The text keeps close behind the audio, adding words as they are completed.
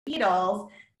Beatles,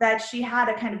 that she had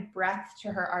a kind of breadth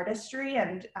to her artistry,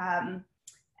 and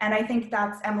I think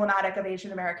that's emblematic of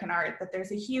Asian American art, that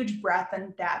there's a huge breadth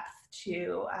and depth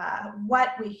to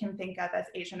what we can think of as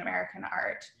Asian American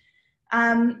art.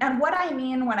 And what I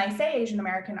mean when I say Asian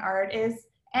American art is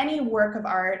any work of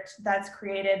art that's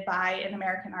created by an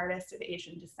American artist of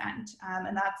Asian descent.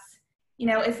 And that's, you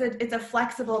know, it's a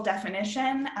flexible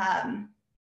definition,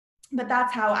 but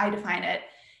that's how I define it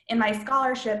in my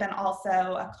scholarship, and also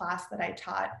a class that I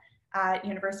taught at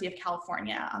University of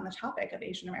California on the topic of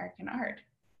Asian American art.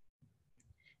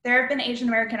 There have been Asian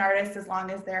American artists as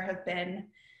long as there have been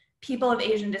people of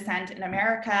Asian descent in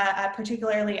America,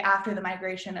 particularly after the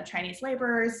migration of Chinese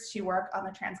laborers to work on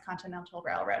the Transcontinental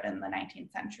Railroad in the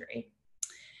 19th century.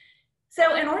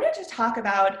 So in order to talk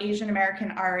about Asian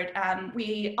American art,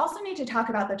 we also need to talk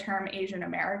about the term Asian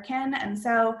American. And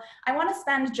so I want to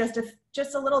spend just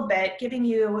a little bit giving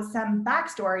you some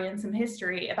backstory and some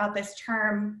history about this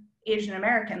term Asian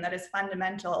American that is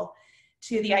fundamental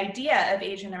to the idea of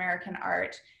Asian American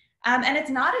art. And it's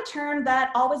not a term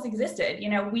that always existed. You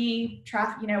know, we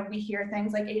hear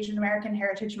things like Asian American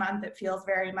Heritage Month. It feels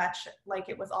very much like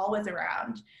it was always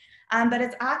around. But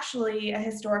it's actually a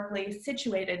historically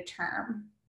situated term.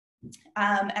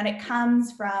 And it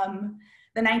comes from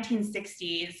the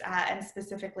 1960s, and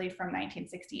specifically from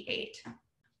 1968.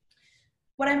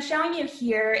 What I'm showing you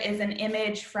here is an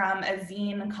image from a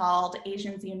zine called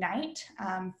Asians Unite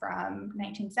from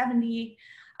 1970,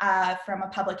 from a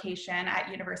publication at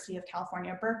University of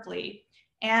California, Berkeley.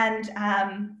 And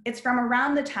it's from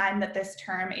around the time that this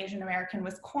term Asian American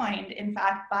was coined, in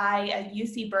fact, by a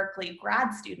UC Berkeley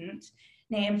grad student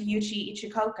named Yinshi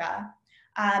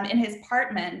Lerman-Tan in his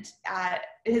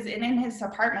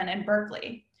apartment in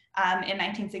Berkeley in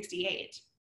 1968.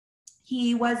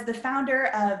 He was the founder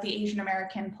of the Asian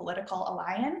American Political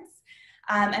Alliance,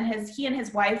 and he and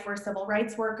his wife were civil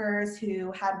rights workers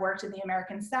who had worked in the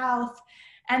American South.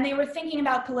 And they were thinking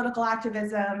about political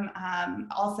activism,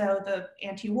 also the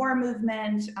anti-war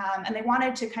movement, and they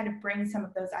wanted to kind of bring some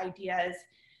of those ideas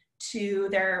to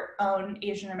their own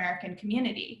Asian American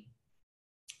community.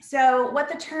 So what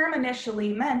the term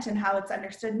initially meant and how it's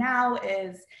understood now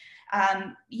is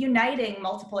uniting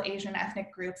multiple Asian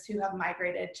ethnic groups who have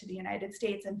migrated to the United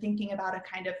States and thinking about a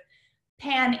kind of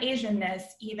pan-Asianness,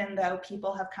 even though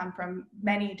people have come from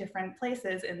many different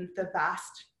places in the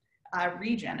vast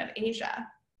region of Asia.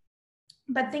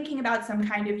 But thinking about some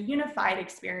kind of unified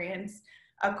experience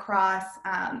across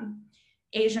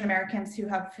Asian Americans who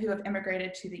have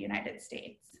immigrated to the United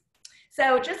States.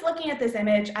 So just looking at this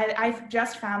image, I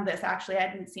just found this actually, I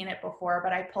hadn't seen it before,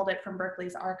 but I pulled it from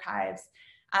Berkeley's archives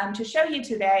to show you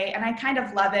today. And I kind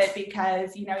of love it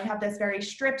because, you know, you have this very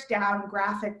stripped down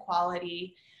graphic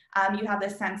quality. You have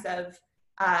this sense of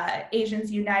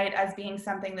Asians Unite as being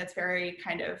something that's very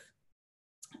kind of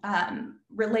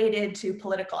related to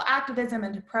political activism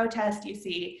and to protest. You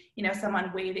see, you know,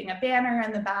 someone waving a banner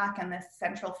in the back and this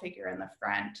central figure in the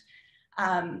front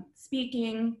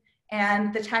speaking.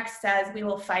 And the text says, "We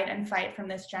will fight and fight from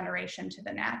this generation to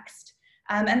the next."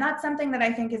 And that's something that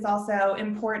I think is also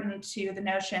important to the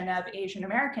notion of Asian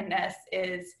Americanness,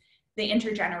 is the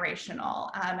intergenerational.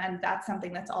 And that's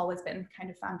something that's always been kind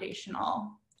of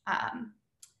foundational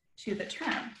to the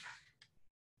term.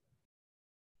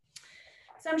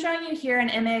 So I'm showing you here an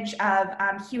image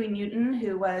of Huey Newton,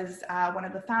 who was one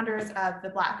of the founders of the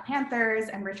Black Panthers,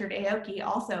 and Richard Aoki,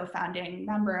 also a founding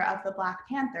member of the Black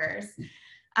Panthers.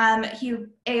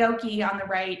 Aoki on the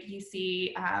right, you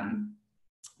see,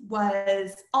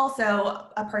 was also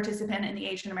a participant in the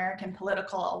Asian American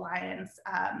Political Alliance.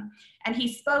 And he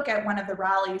spoke at one of the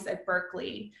rallies at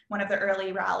Berkeley, one of the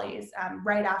early rallies,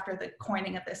 right after the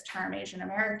coining of this term Asian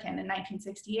American in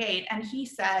 1968. And he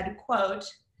said, quote,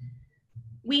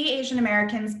 "We Asian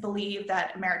Americans believe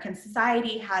that American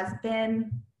society has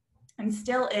been and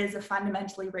still is a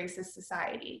fundamentally racist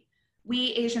society.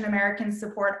 We Asian Americans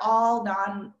support all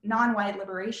non-white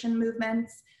liberation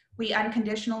movements. We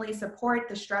unconditionally support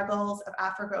the struggles of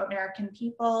Afro-American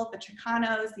people, the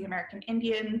Chicanos, the American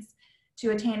Indians, to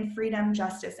attain freedom,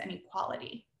 justice, and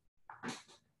equality."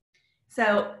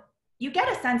 So you get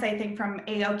a sense, I think, from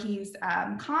Aoki's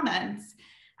comments,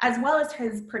 as well as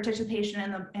his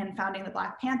participation in founding the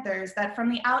Black Panthers, that from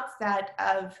the outset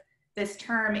of this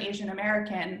term Asian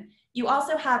American, you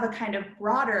also have a kind of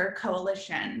broader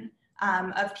coalition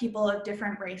of people of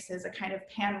different races, a kind of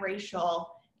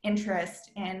pan-racial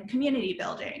interest in community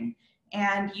building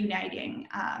and uniting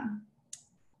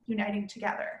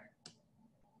together.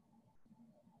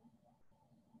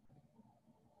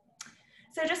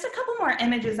 So just a couple more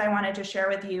images I wanted to share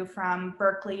with you from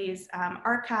Berkeley's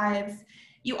archives.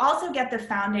 You also get the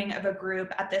founding of a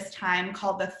group at this time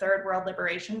called the Third World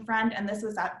Liberation Front, and this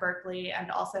was at Berkeley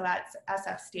and also at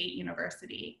SF State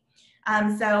University.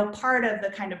 So part of the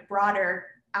kind of broader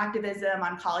activism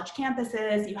on college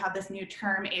campuses, you have this new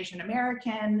term, Asian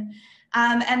American,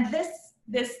 and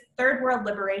this Third World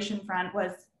Liberation Front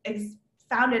was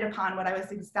founded upon what I was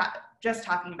just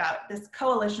talking about, this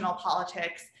coalitional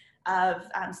politics of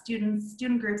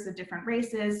student groups of different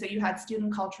races. So you had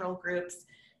student cultural groups,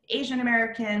 Asian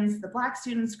Americans, the Black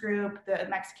Students Group, the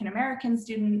Mexican American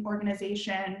Student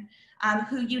Organization,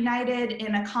 who united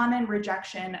in a common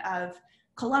rejection of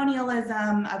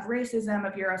colonialism, of racism,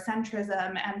 of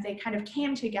Eurocentrism, and they kind of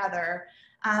came together.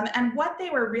 And what they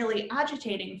were really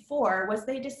agitating for was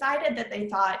they decided that they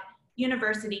thought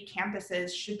university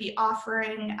campuses should be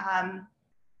offering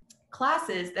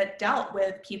classes that dealt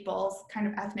with people's kind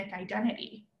of ethnic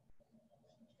identity.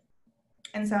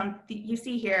 And so you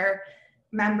see here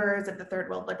members of the Third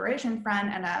World Liberation Front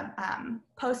and a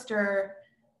poster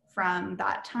from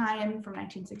that time, from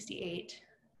 1968.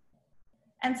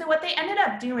 And so what they ended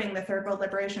up doing, the Third World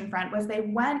Liberation Front, was they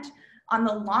went on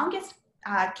the longest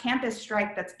campus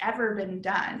strike that's ever been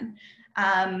done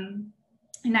in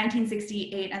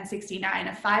 1968 and 69,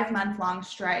 a 5-month-long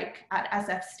strike at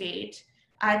SF State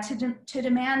to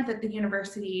demand that the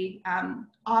university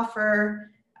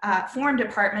offer form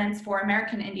departments for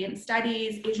American Indian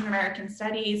Studies, Asian American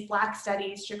Studies, Black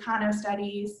Studies, Chicano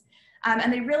Studies,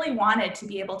 and they really wanted to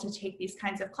be able to take these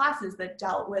kinds of classes that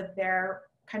dealt with their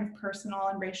kind of personal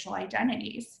and racial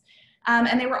identities.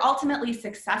 And they were ultimately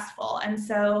successful. And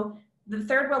so the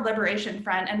Third World Liberation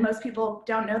Front, and most people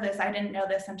don't know this, I didn't know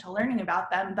this until learning about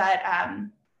them, but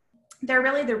they're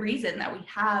really the reason that we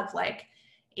have like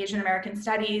Asian American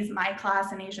Studies, my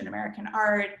class in Asian American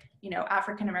Art,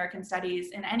 African American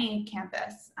Studies in any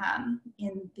campus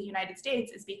in the United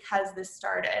States, is because this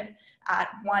started at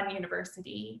one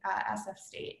university, SF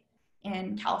State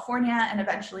in California, and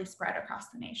eventually spread across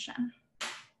the nation.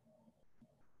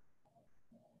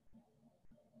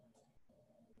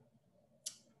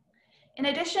 In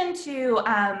addition to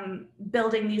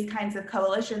building these kinds of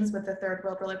coalitions with the Third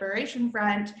World Liberation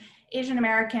Front, Asian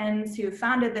Americans who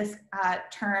founded this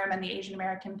term and the Asian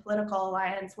American Political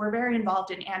Alliance were very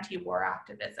involved in anti-war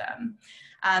activism.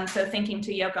 So thinking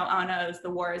to Yoko Ono's "The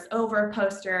War is Over"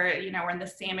 poster, we're in the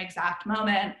same exact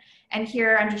moment. And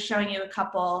here I'm just showing you a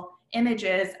couple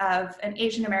images of an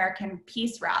Asian American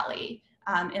peace rally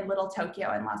in Little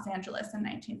Tokyo in Los Angeles in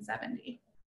 1970.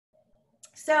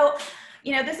 So,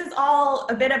 this is all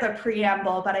a bit of a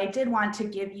preamble, but I did want to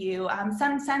give you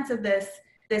some sense of this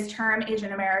term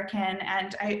Asian American,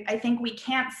 and I think we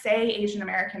can't say Asian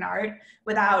American art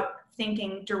without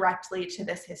thinking directly to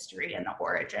this history and the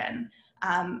origin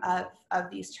of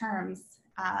these terms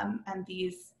and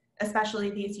especially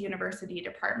these university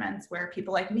departments where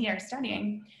people like me are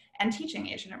studying and teaching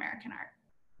Asian American art.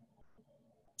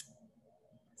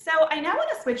 So I now want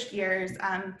to switch gears.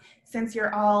 Since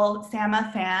you're all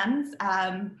SAMA fans,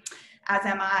 as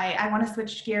am I want to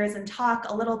switch gears and talk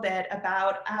a little bit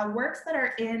about works that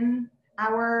are in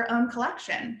our own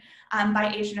collection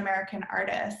by Asian American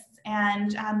artists.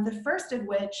 And the first of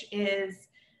which is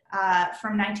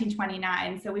from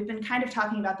 1929. So we've been kind of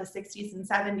talking about the 60s and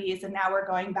 70s, and now we're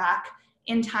going back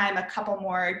in time a couple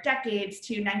more decades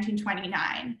to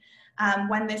 1929.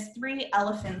 When this 3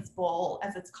 Elephants Bowl,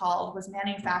 as it's called, was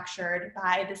manufactured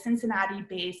by the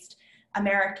Cincinnati-based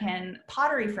American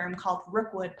pottery firm called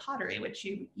Rookwood Pottery, which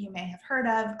you may have heard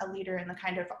of, a leader in the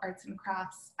kind of arts and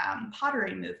crafts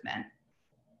pottery movement.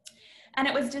 And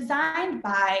it was designed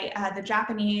by the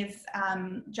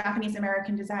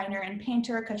Japanese-American designer and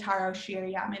painter Kotaro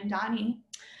Shirayamandani,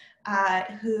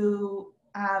 who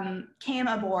came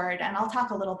aboard, and I'll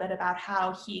talk a little bit about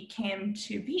how he came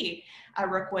to be a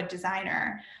Rookwood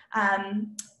designer.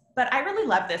 But I really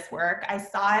love this work. I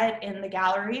saw it in the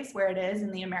galleries where it is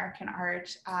in the American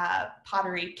Art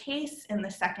pottery case in the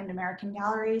Second American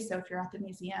Gallery. So if you're at the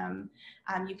museum,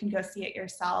 you can go see it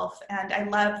yourself. And I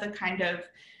love the kind of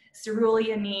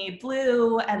cerulean-y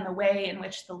blue and the way in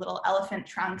which the little elephant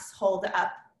trunks hold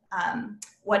up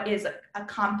what is a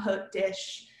compote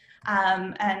dish,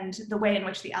 and the way in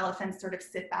which the elephants sort of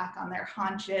sit back on their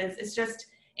haunches. It's just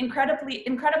incredibly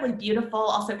beautiful,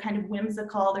 also kind of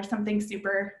whimsical. There's something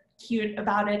super cute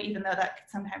about it, even though that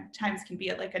sometimes can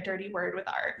be like a dirty word with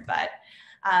art.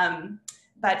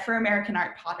 But for American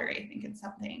art pottery, I think it's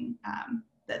something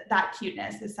that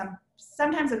cuteness is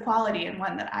sometimes a quality, and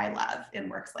one that I love in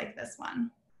works like this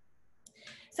one.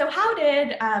 So how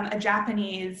did a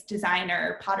Japanese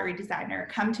designer, pottery designer,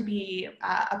 come to be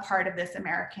a part of this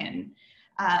American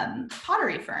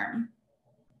pottery firm?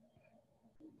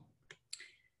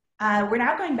 We're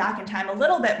now going back in time a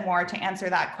little bit more to answer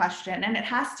that question, and it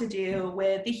has to do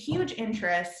with the huge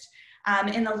interest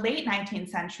in the late 19th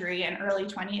century and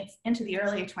into the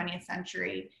early 20th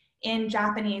century in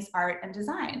Japanese art and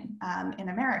design in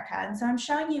America. And so I'm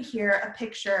showing you here a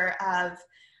picture of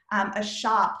a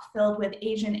shop filled with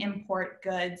Asian import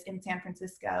goods in San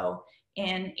Francisco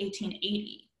in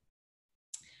 1880.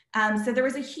 So there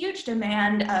was a huge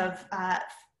demand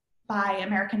by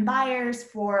American buyers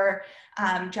for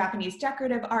Japanese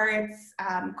decorative arts,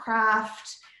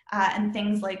 craft, and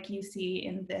things like you see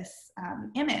in this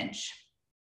image.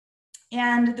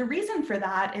 And the reason for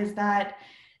that is that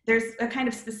there's a kind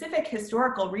of specific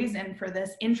historical reason for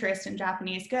this interest in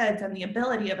Japanese goods and the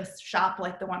ability of a shop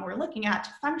like the one we're looking at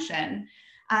to function,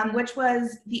 which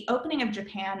was the opening of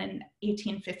Japan in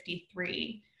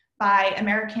 1853 by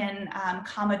American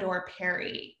Commodore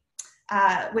Perry,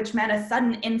 which meant a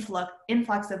sudden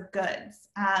influx of goods.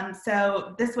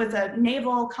 So this was a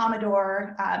naval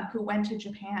commodore who went to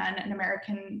Japan, an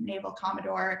American naval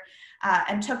commodore,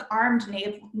 and took armed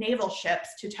naval ships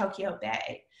to Tokyo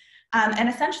Bay, and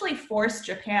essentially forced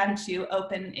Japan to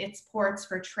open its ports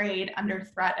for trade under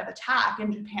threat of attack,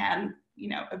 and Japan,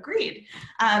 agreed.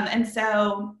 And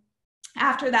so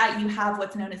after that, you have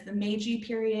what's known as the Meiji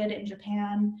period in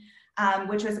Japan,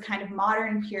 which was a kind of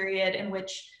modern period in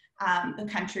which the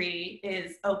country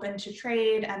is open to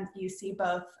trade, and you see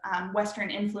both Western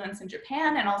influence in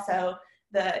Japan and also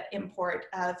the import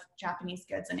of Japanese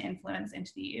goods and influence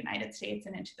into the United States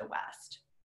and into the West.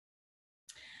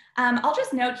 I'll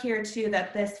just note here too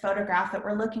that this photograph that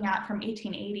we're looking at from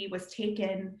 1880 was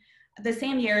taken the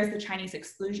same year as the Chinese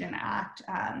Exclusion Act,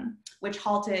 which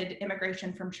halted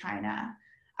immigration from China.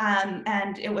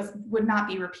 And it would not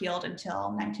be repealed until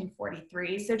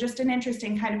 1943. So just an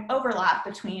interesting kind of overlap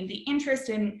between the interest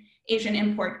in Asian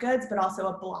import goods, but also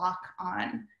a block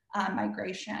on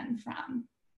migration from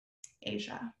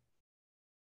Asia.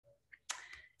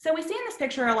 So we see in this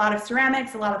picture a lot of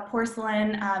ceramics, a lot of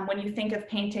porcelain. When you think of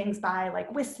paintings by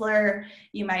like Whistler,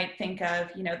 you might think of,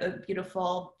 the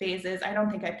beautiful vases. I don't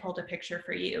think I pulled a picture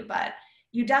for you, but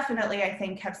you definitely, I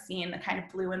think, have seen the kind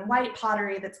of blue and white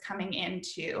pottery that's coming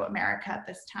into America at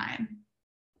this time.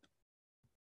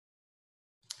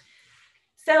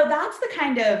 So that's the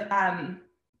kind of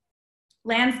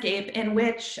landscape in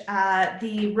which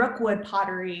the Rookwood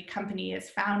Pottery Company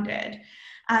is founded.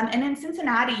 And in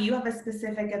Cincinnati, you have a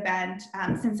specific event,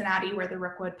 Cincinnati, where the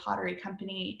Rookwood Pottery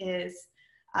Company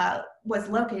was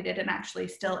located and actually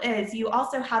still is. You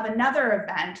also have another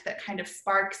event that kind of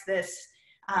sparks this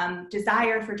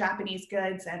desire for Japanese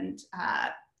goods and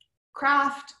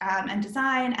craft and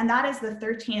design, and that is the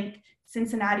 13th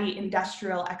Cincinnati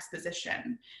Industrial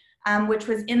Exposition, which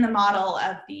was in the model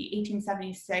of the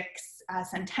 1876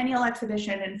 Centennial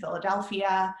Exhibition in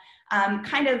Philadelphia.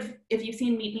 Kind of, if you've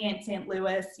seen Meet Me in St.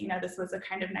 Louis, this was a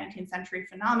kind of 19th century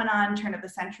phenomenon, turn of the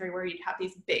century, where you'd have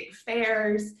these big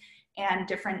fairs and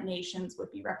different nations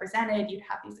would be represented. You'd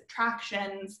have these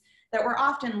attractions that were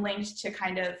often linked to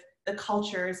kind of the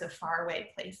cultures of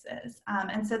faraway places.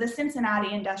 And so the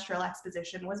Cincinnati Industrial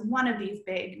Exposition was one of these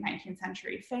big 19th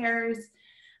century fairs.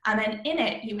 And in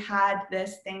it, you had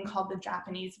this thing called the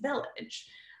Japanese Village.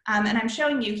 And I'm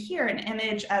showing you here an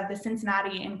image of the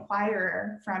Cincinnati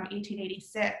Enquirer from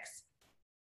 1886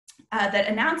 that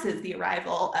announces the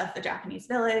arrival of the Japanese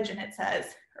Village. And it says,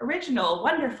 original,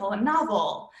 wonderful, and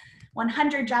novel,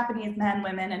 100 Japanese men,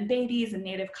 women, and babies in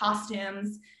native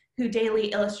costumes who daily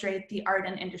illustrate the art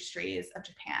and industries of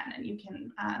Japan. And you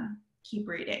can keep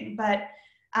reading. But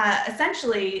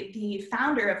essentially, the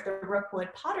founder of the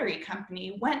Rookwood Pottery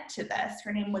Company went to this.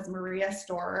 Her name was Maria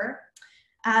Storer.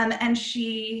 And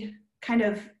she kind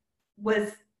of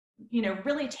was,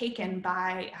 really taken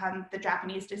by the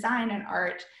Japanese design and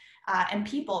art and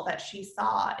people that she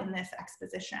saw in this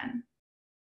exposition.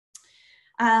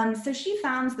 So she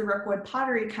founds the Rookwood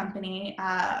Pottery Company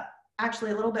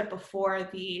actually a little bit before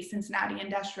the Cincinnati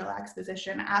Industrial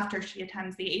Exposition, after she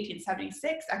attends the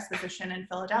 1876 exposition in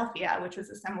Philadelphia, which was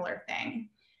a similar thing.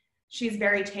 She's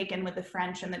very taken with the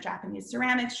French and the Japanese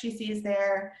ceramics she sees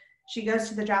there. She goes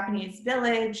to the Japanese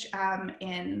Village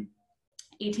in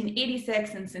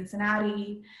 1886 in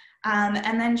Cincinnati.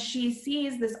 And then she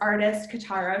sees this artist,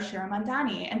 Kotaro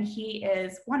Shiramandani, and he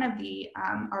is one of the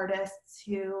artists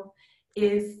who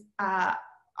is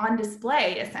on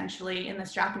display essentially in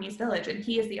this Japanese village. And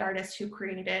he is the artist who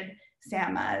created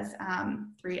Sama's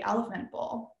 3-elephant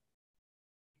bowl.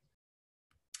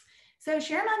 So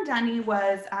Shiramandani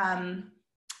was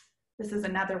This is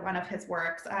another one of his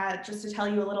works. Just to tell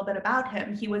you a little bit about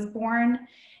him, he was born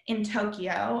in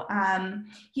Tokyo.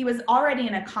 He was already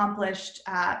an accomplished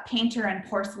painter and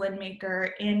porcelain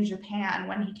maker in Japan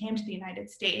when he came to the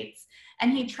United States.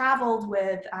 And he traveled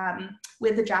with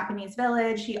the Japanese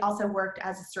village. He also worked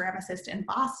as a ceramicist in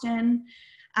Boston.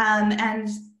 And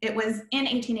it was in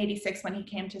 1886 when he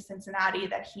came to Cincinnati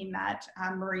that he met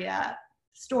Maria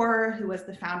Storer, who was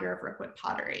the founder of Rookwood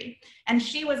Pottery. And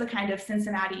she was a kind of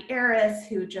Cincinnati heiress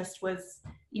who just was,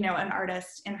 you know, an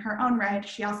artist in her own right.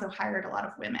 She also hired a lot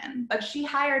of women, but she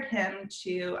hired him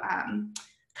to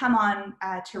come on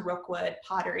to Rookwood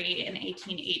Pottery in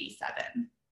 1887.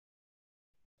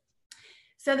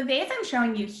 So the vase I'm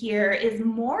showing you here is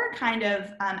more kind of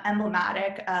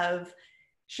emblematic of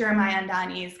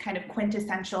Shiramayan-Dani's kind of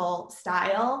quintessential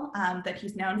style that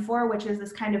he's known for, which is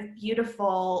this kind of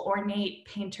beautiful, ornate,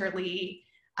 painterly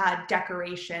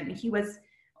decoration. He was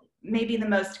maybe the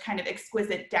most kind of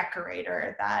exquisite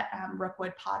decorator that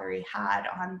Rookwood Pottery had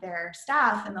on their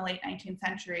staff in the late 19th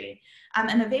century.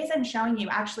 And the vase I'm showing you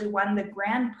actually won the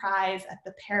grand prize at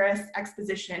the Paris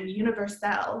Exposition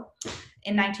Universelle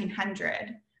in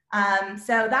 1900.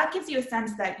 So that gives you a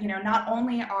sense that, you know, not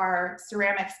only are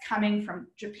ceramics coming from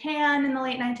Japan in the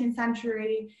late 19th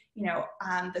century, you know,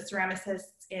 the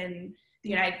ceramicists in the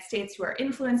United States who are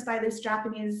influenced by this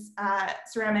Japanese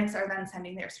ceramics are then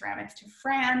sending their ceramics to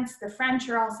France. The French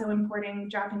are also importing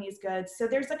Japanese goods. So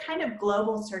there's a kind of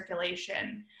global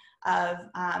circulation of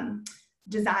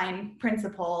design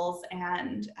principles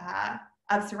and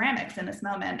of ceramics in this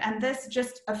moment. And this,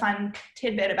 just a fun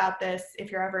tidbit about this,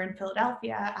 if you're ever in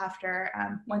Philadelphia after,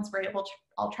 once we're able to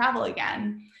all travel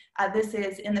again, this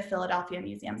is in the Philadelphia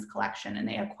Museum's collection, and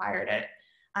they acquired it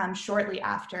shortly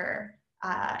after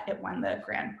it won the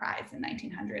grand prize in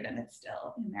 1900, and it's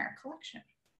still in their collection.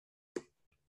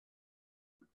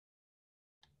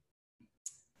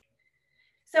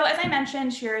 So as I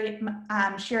mentioned,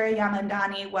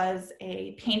 Shiramayan-Dani was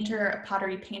a painter, a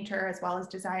pottery painter, as well as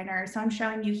designer. So I'm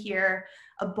showing you here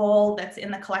a bowl that's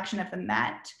in the collection of the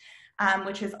Met,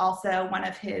 which is also one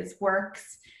of his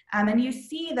works. And you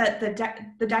see that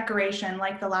the decoration,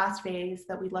 like the last vase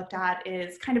that we looked at,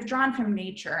 is kind of drawn from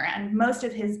nature. And most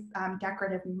of his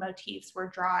decorative motifs were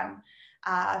drawn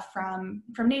from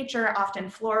nature, often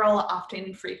floral,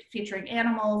 often featuring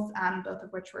animals, both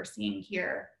of which we're seeing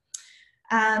here.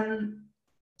 I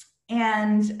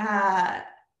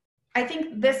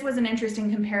think this was an interesting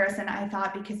comparison, I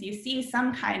thought, because you see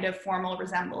some kind of formal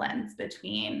resemblance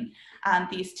between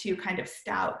these two kind of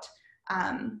stout,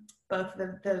 both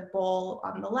the bowl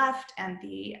on the left and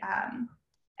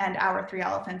our Three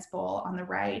Elephants bowl on the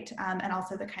right, and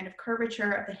also the kind of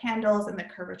curvature of the handles and the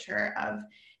curvature of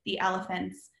the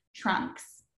elephants'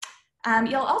 trunks.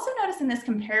 You'll also notice in this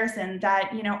comparison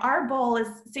that, you know, our bowl is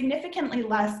significantly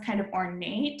less kind of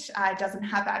ornate. It doesn't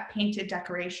have that painted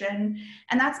decoration.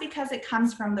 And that's because it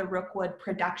comes from the Rookwood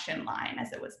production line,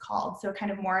 as it was called. So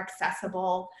kind of more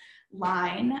accessible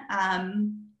line,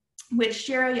 which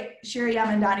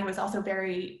Shiramayan-Dani was also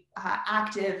very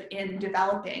active in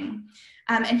developing.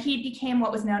 And he became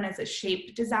what was known as a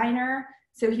shape designer.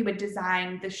 So he would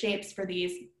design the shapes for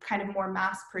these kind of more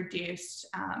mass-produced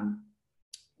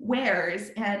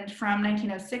wares, and from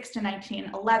 1906 to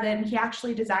 1911, he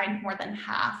actually designed more than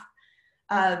half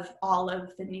of all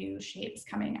of the new shapes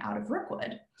coming out of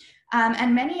Rookwood.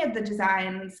 And many of the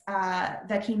designs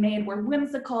that he made were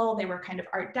whimsical, they were kind of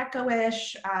Art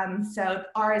Deco-ish, so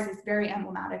ours is very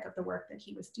emblematic of the work that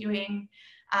he was doing.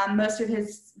 Most of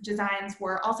his designs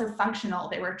were also functional.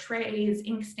 They were trays,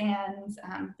 inkstands,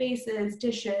 vases,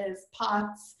 dishes,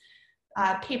 pots,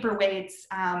 paperweights,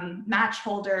 match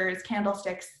holders,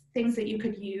 candlesticks, things that you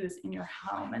could use in your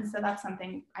home. And so that's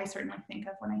something I certainly think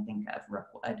of when I think of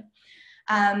Rookwood.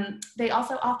 They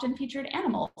also often featured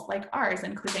animals like ours,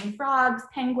 including frogs,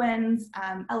 penguins,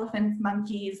 elephants,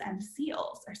 monkeys, and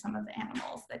seals are some of the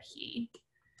animals that he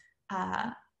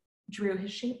drew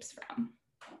his shapes from.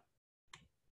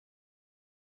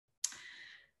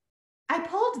 I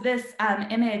pulled this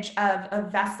image of a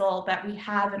vessel that we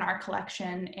have in our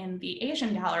collection in the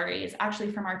Asian galleries,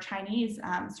 actually from our Chinese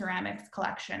ceramics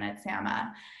collection at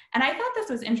SAMA. And I thought this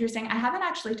was interesting. I haven't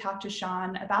actually talked to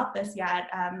Sean about this yet,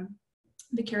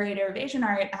 the curator of Asian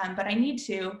art, but I need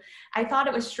to. I thought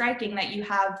it was striking that you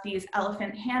have these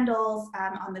elephant handles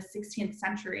on the 16th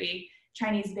century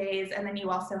Chinese vase, and then you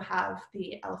also have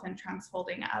the elephant trunks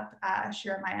holding up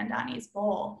Shiramayan-Dani's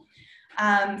bowl.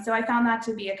 So I found that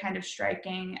to be a kind of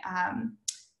striking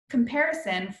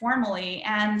comparison formally.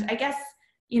 And I guess,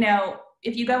 you know,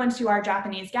 if you go into our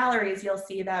Japanese galleries, you'll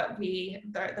see that the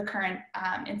current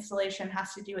installation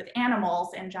has to do with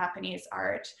animals in Japanese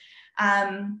art.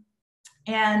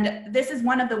 And this is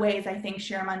one of the ways I think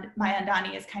Shirow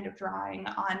Mayandani is kind of drawing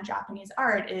on Japanese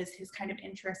art, is his kind of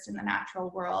interest in the natural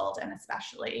world, and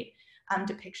especially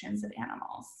depictions of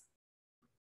animals.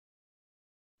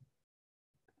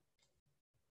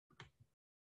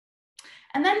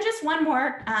 And then just one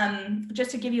more,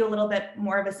 just to give you a little bit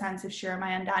more of a sense of Shirow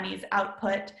Mayandani's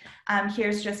output.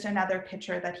 Here's just another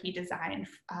picture that he designed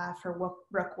for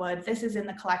Rookwood. This is in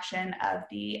the collection of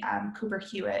the Cooper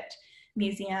Hewitt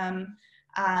Museum.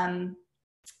 I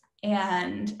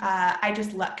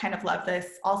just kind of love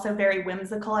this. Also very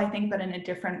whimsical, I think, but in a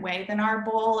different way than our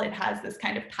bowl. It has this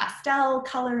kind of pastel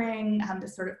coloring,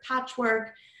 this sort of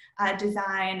patchwork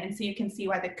design. And so you can see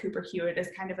why the Cooper Hewitt is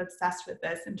kind of obsessed with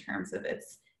this in terms of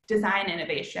its design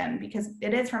innovation, because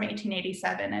it is from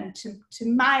 1887. And to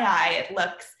my eye, it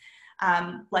looks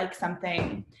like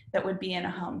something that would be in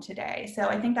a home today. So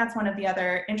I think that's one of the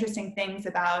other interesting things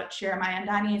about Shirow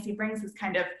Mayandani, is he brings this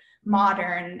kind of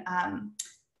modern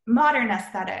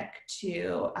aesthetic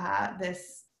to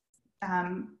this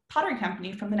pottery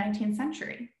company from the 19th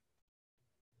century.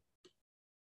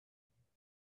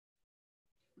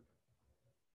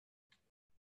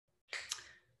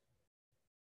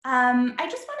 I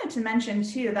just wanted to mention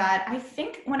too that I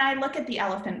think when I look at the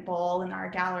elephant bowl in our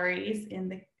galleries in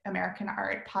the American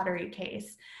art pottery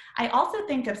case, I also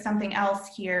think of something else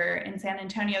here in San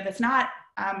Antonio that's not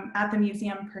at the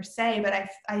museum per se, but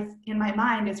I in my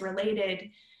mind is related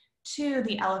to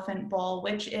the elephant bowl,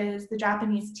 which is the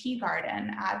Japanese tea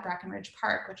garden at Breckenridge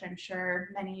Park, which I'm sure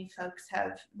many folks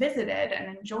have visited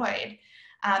and enjoyed.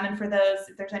 And for those,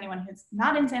 if there's anyone who's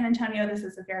not in San Antonio, this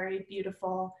is a very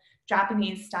beautiful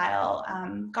Japanese style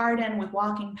garden with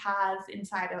walking paths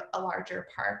inside a larger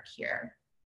park here.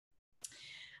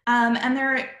 And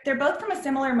they're both from a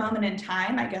similar moment in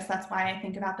time. I guess that's why I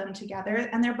think about them together.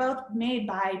 And they're both made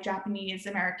by Japanese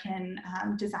American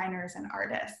designers and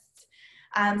artists.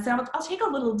 So I'll take a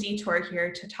little detour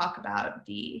here to talk about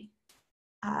the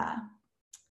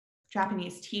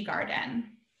Japanese tea garden.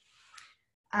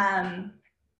 And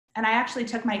I actually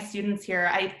took my students here.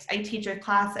 I teach a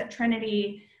class at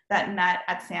Trinity that met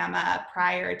at SAMA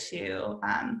prior to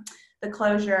the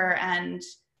closure, and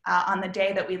on the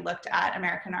day that we looked at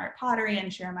American art pottery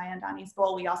and Shirow Mayandani's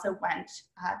bowl, we also went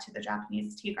to the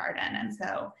Japanese tea garden. And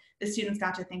so the students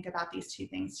got to think about these two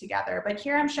things together. But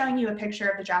here I'm showing you a picture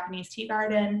of the Japanese tea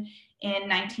garden in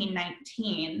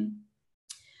 1919.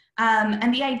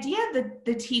 And the idea of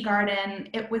the tea garden,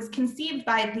 it was conceived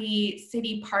by the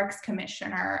City Parks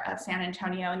Commissioner of San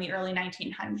Antonio in the early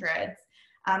 1900s.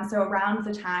 So around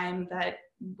the time that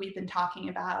we've been talking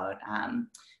about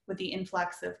with the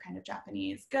influx of kind of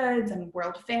Japanese goods and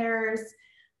world fairs.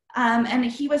 And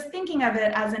he was thinking of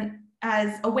it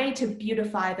as a way to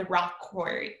beautify the rock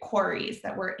quarries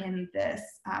that were in this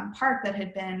park that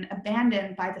had been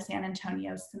abandoned by the San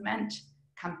Antonio Cement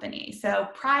Company. So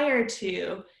prior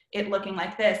to it looking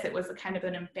like this, it was a kind of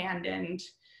an abandoned,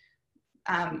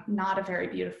 not a very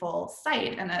beautiful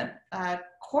site and a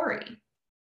quarry.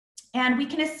 And we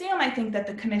can assume, I think, that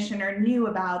the commissioner knew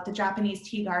about the Japanese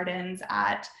tea gardens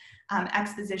at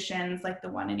expositions like the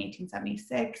one in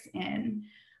 1876 in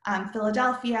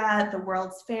Philadelphia. The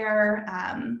World's Fair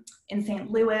in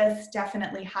St. Louis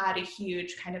definitely had a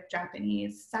huge kind of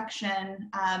Japanese section.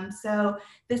 So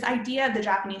this idea of the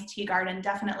Japanese tea garden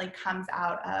definitely comes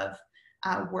out of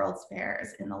World's Fairs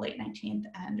in the late 19th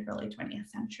and early 20th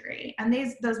century. And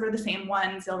those were the same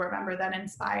ones, you'll remember, that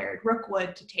inspired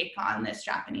Rookwood to take on this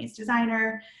Japanese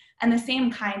designer, and the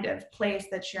same kind of place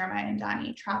that Shirow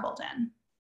Mayandani traveled in.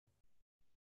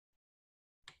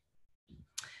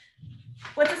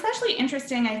 What's especially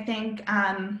interesting, I think,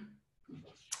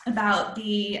 about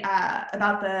the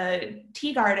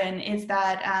tea garden is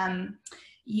that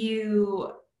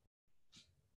you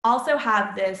also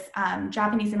have this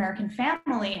Japanese American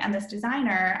family and this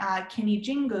designer, Kimi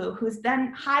Jingu, who's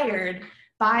then hired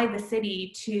by the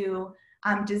city to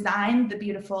design the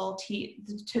beautiful tea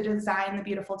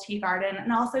garden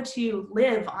and also to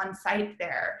live on site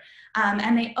there.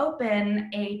 And they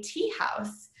open a tea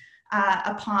house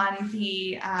upon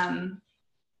the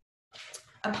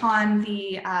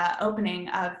opening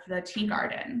of the tea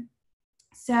garden.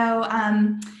 So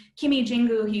Kimi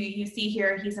Jingu, who you see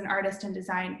here, he's an artist and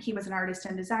design. He was an artist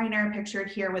and designer, pictured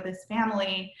here with his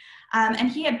family. And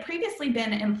he had previously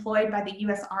been employed by the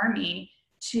US Army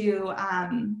to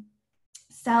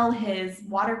sell his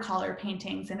watercolor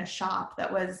paintings in a shop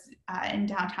that was in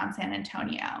downtown San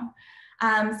Antonio.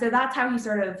 So that's how he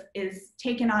sort of is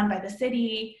taken on by the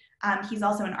city, He's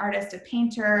also an artist, a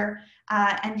painter,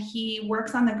 and he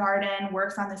works on the garden,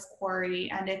 works on this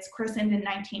quarry, and it's christened in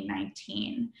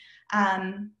 1919.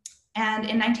 And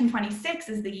in 1926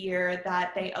 is the year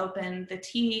that they opened the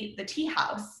tea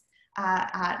house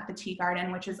at the tea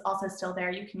garden, which is also still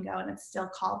there. You can go, and it's still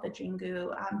called the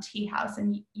Jingu Tea House.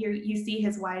 And you see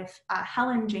his wife,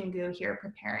 Helen Jingu, here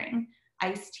preparing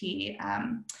iced tea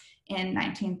in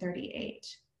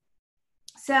 1938.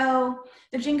 So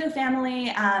the Jingu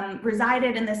family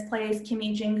resided in this place.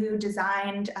 Kimi Jingu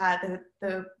designed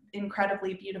the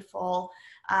incredibly beautiful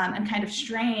and kind of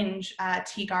strange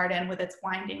tea garden with its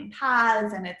winding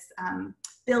paths and its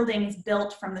buildings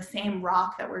built from the same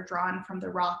rock that were drawn from the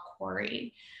rock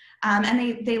quarry.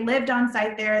 And they lived on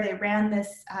site there. They ran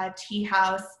this tea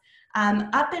house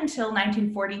up until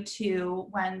 1942,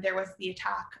 when there was the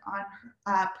attack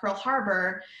on Pearl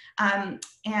Harbor,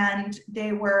 and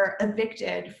they were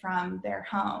evicted from their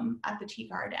home at the tea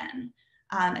garden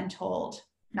and told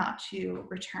not to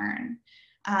return.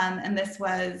 And this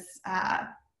was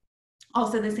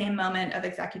also the same moment of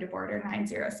Executive Order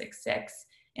 9066,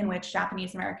 in which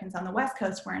Japanese Americans on the West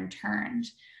Coast were interned.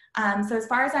 So as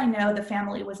far as I know, the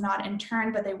family was not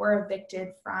interned, but they were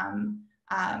evicted from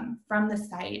the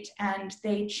site, and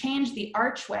they changed the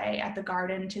archway at the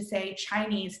garden to say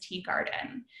Chinese Tea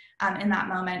Garden in that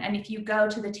moment. And if you go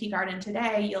to the tea garden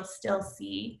today, you'll still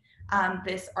see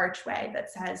this archway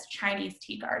that says Chinese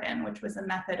Tea Garden, which was a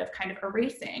method of kind of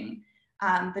erasing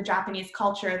the Japanese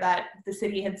culture that the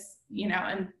city had,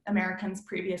 and Americans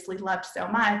previously loved so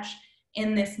much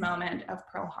in this moment of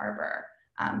Pearl Harbor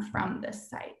from this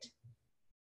site.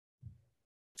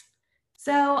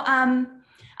 So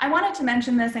I wanted to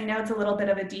mention this. I know it's a little bit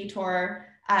of a detour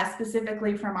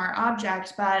specifically from our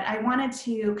object, but I wanted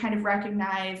to kind of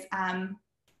recognize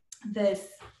this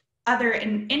other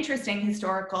interesting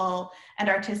historical and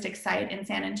artistic site in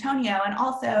San Antonio, and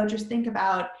also just think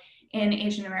about in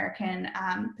Asian American,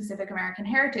 Pacific American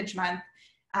Heritage Month,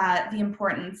 the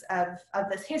importance of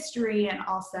this history and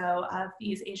also of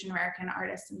these Asian American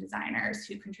artists and designers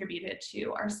who contributed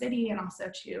to our city and also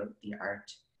to the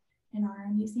art in our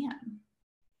museum.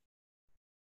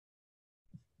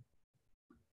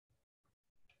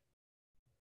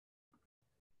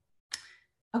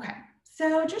 Okay,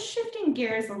 so just shifting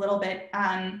gears a little bit,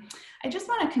 I just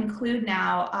want to conclude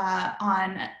now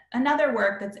on another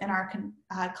work that's in our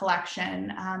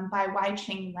collection by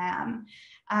Yinshi Lam.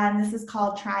 This is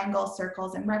called Triangles,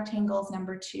 Circles, and Rectangles,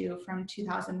 #2 from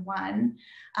 2001.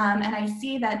 And I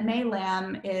see that May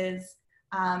Lam is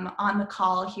on the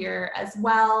call here as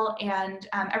well. And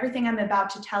everything I'm about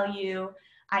to tell you,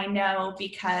 I know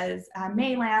because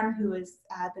May Lam, who is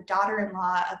the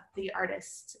daughter-in-law of the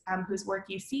artist whose work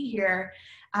you see here,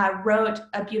 wrote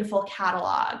a beautiful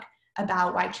catalog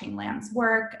about Yinshi Lam's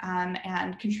work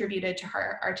and contributed to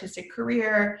her artistic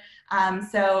career.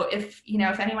 So if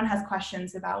anyone has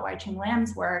questions about Yinshi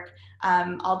Lam's work,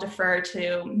 I'll defer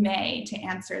to May to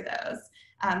answer those,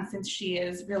 since she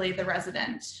is really the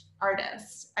resident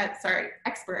artist,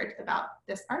 expert about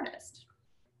this artist.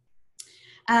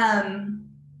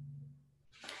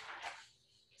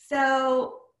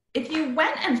 So if you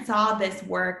went and saw this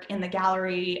work in the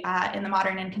gallery, in the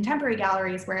modern and contemporary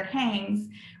galleries where it hangs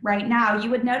right now, you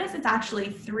would notice it's actually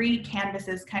 3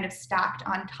 canvases kind of stacked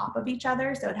on top of each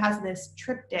other. So it has this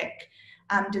triptych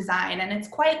design, and it's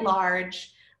quite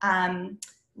large,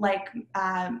 like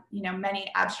many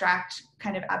abstract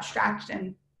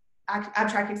expressionist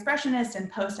and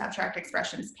post-abstract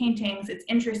expressionist paintings. It's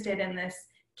interested in this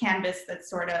canvas that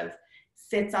sort of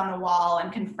sits on the wall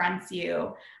and confronts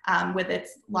you with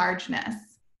its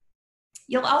largeness.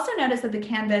 You'll also notice that the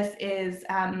canvas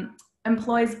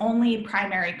employs only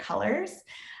primary colors.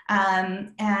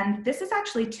 And this is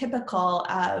actually typical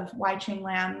of Yinshi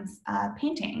Lam's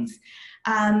paintings.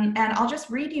 And I'll just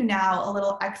read you now a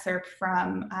little excerpt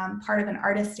from part of an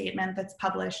artist statement that's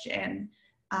published in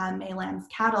May Lam's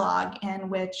catalog, in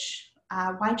which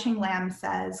Yinshi Lam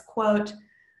says, quote,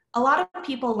 "A lot of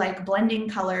people like blending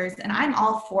colors, and I'm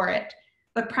all for it,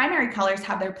 but primary colors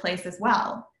have their place as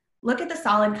well. Look at the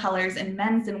solid colors in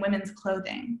men's and women's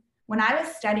clothing. When I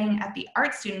was studying at the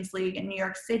Art Students League in New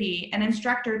York City, an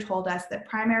instructor told us that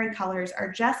primary colors are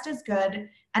just as good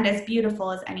and as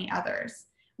beautiful as any others.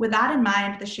 With that in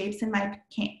mind, the shapes in my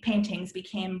paintings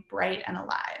became bright and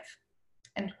alive."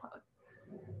 End quote.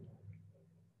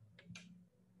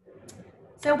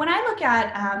 So when I look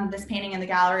at this painting in the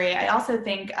gallery, I also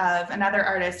think of another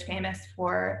artist famous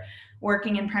for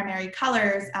working in primary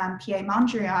colors, Pierre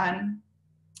Mondrian,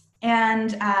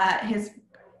 and his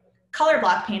color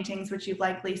block paintings, which you've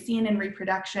likely seen in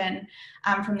reproduction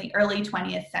from the early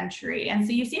 20th century. And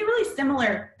so you see a really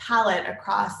similar palette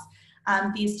across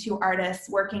these two artists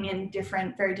working in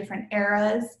very different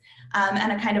eras,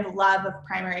 and a kind of love of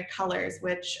primary colors,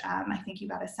 which I think you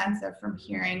got a sense of from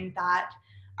hearing that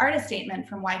artist statement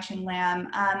from Wai-Ching Lam.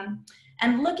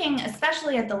 And looking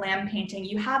especially at the Lam painting,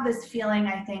 you have this feeling,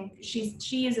 I think, she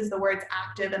uses the words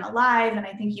active and alive, and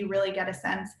I think you really get a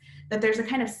sense that there's a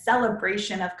kind of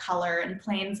celebration of color and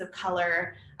planes of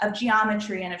color, of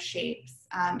geometry and of shapes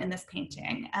in this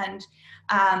painting. And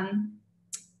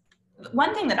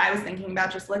one thing that I was thinking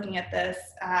about just looking at this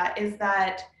is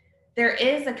that there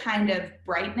is a kind of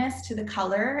brightness to the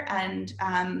color, and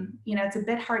you know, it's a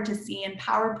bit hard to see in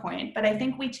PowerPoint, but I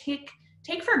think we take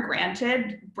for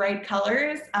granted bright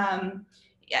colors.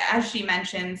 As she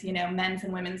mentions, you know, men's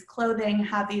and women's clothing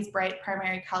have these bright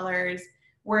primary colors.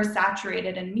 We're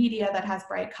saturated in media that has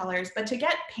bright colors, but to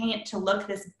get paint to look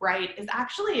this bright is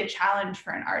actually a challenge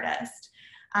for an artist,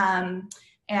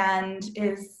 and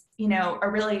is, you know, a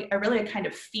really a kind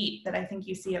of feat that I think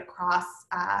you see across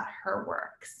her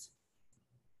works.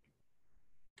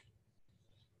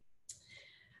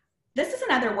 This is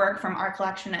another work from our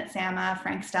collection at SAMA,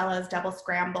 Frank Stella's Double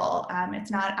Scramble.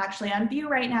 It's not actually on view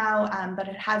right now, but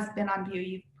it has been on view.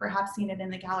 You've perhaps seen it in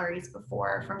the galleries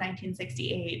before, from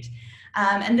 1968.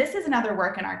 And this is another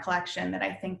work in our collection that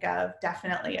I think of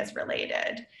definitely as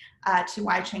related to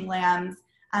Wai-Ching Lam's.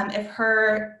 If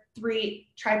her three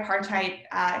tripartite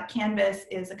canvas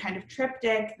is a kind of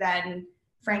triptych, then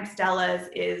Frank Stella's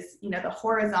is, you know, the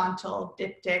horizontal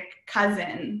diptych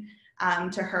cousin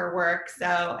to her work.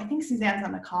 So I think Suzanne's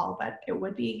on the call, but it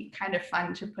would be kind of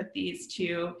fun to put these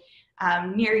two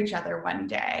near each other one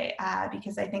day,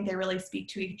 because I think they really speak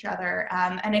to each other.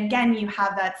 And again, you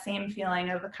have that same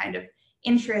feeling of a kind of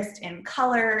interest in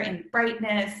color, in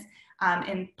brightness,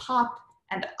 in pop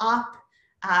and op,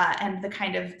 and the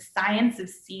kind of science of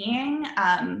seeing.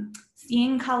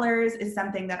 Seeing colors is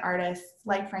something that artists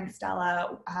like Frank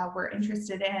Stella were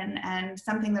interested in, and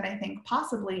something that I think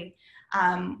possibly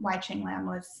Wai-Ching Lam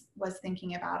was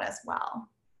thinking about as well.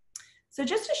 So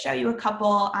just to show you a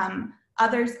couple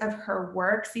others of her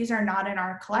works, these are not in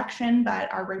our collection,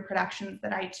 but are reproductions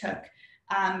that I took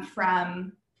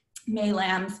from May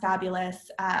Lam's fabulous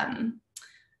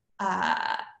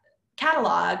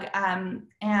catalog.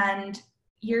 And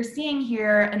you're seeing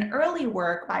here an early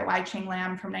work by Wai-Ching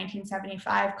Lam from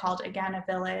 1975 called Again a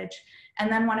Village,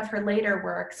 and then one of her later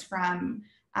works from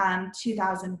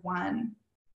 2001.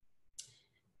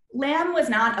 Lam was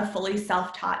not a fully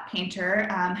self-taught painter,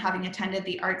 having attended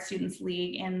the Art Students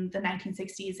League in the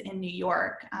 1960s in New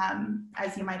York,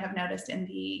 as you might have noticed in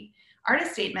the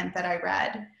artist statement that I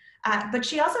read. But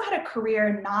she also had a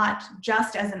career not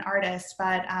just as an artist,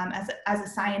 but as a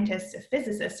scientist, a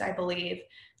physicist, I believe,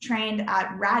 trained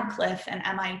at Radcliffe and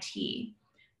MIT.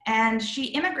 And she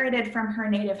immigrated from her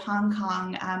native Hong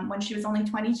Kong when she was only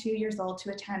 22 years old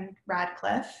to attend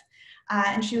Radcliffe.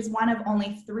 And she was one of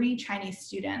only 3 Chinese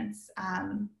students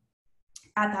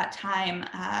at that time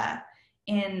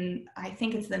in, I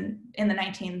think it's in the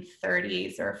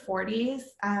 1930s or 40s.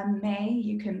 May,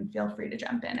 you can feel free to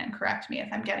jump in and correct me if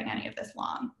I'm getting any of this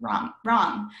wrong.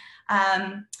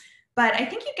 But I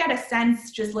think you get a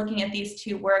sense just looking at these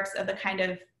two works of the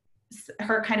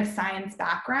her kind of science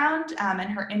background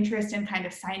and her interest in kind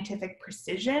of scientific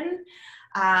precision.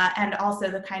 And also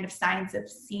the kind of science of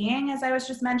seeing, as I was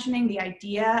just mentioning, the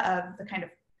idea of the kind of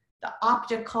the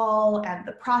optical and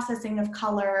the processing of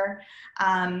color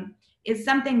is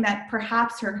something that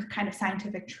perhaps her kind of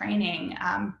scientific training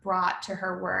brought to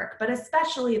her work, but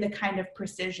especially the kind of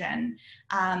precision.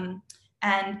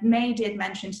 And May did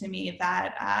mention to me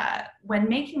that when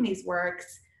making these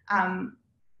works,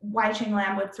 Wai-Ching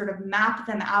Lam would sort of map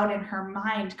them out in her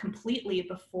mind completely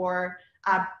before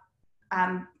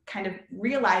kind of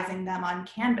realizing them on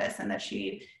canvas, and that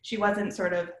she wasn't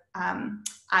sort of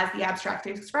as the abstract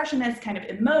expressionist kind of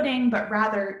emoting, but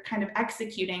rather kind of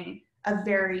executing a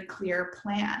very clear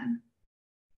plan.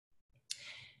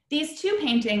 These two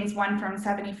paintings, one from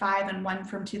 75 and one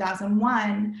from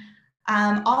 2001,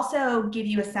 also give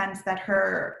you a sense that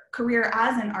her career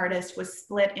as an artist was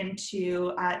split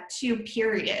into 2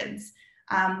 periods.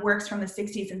 Works from the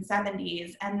 60s and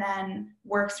 70s, and then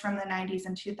works from the 90s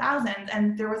and 2000s.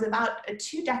 And there was about a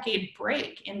 2-decade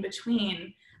break in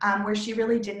between where she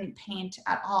really didn't paint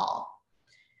at all.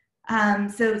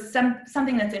 So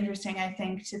something that's interesting, I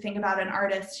think, to think about an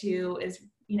artist who is,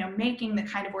 you know, making the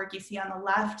kind of work you see on the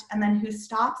left, and then who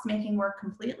stops making work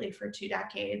completely for 2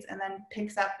 decades and then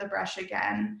picks up the brush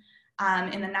again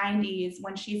in the 90s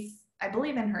when she's, I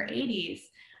believe, in her 80s,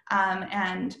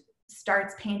 and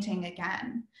starts painting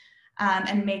again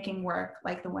and making work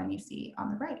like the one you see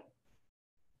on the right.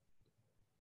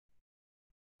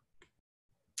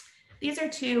 These are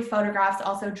two photographs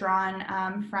also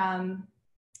drawn from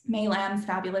May Lam's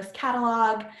fabulous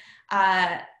catalog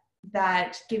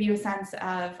that give you a sense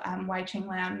of Wai-Ching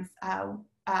Lam's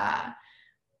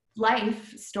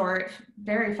life story,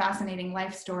 very fascinating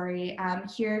life story.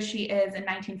 Here she is in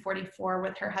 1944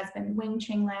 with her husband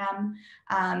Wing-Ching Lam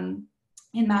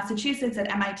in Massachusetts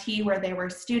at MIT, where they were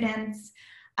students.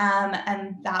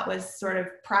 And that was sort of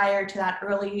prior to that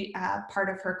early part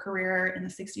of her career in the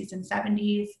 60s and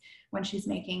 70s, when she's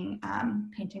making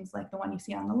paintings like the one you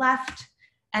see on the left.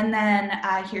 And then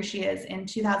here she is in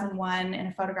 2001 in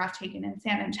a photograph taken in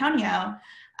San Antonio,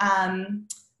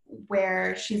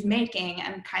 where she's making,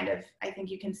 and kind of, I think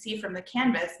you can see from the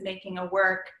canvas, making a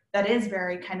work that is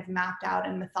very kind of mapped out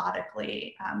and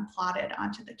methodically plotted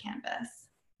onto the canvas.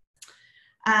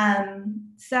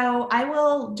 So I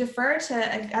will defer to,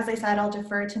 as I said, I'll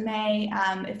defer to May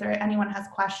if anyone has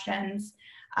questions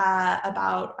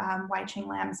about Wai-Ching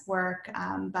Lam's work,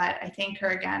 but I thank her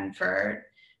again for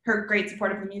her great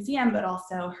support of the museum, but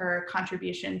also her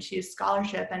contribution to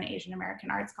scholarship and Asian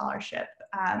American art scholarship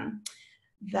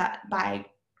that by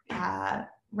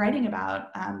writing about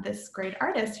this great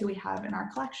artist who we have in our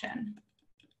collection.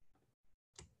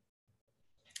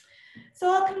 So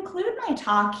I'll conclude my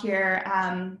talk here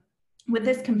with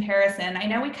this comparison. I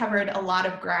know we covered a lot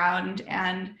of ground,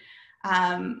 and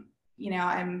you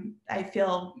know, I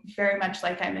feel very much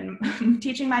like I'm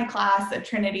teaching my class at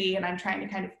Trinity, and I'm trying to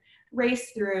kind of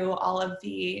race through all of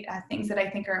the things that I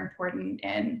think are important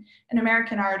in an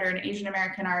American art or an Asian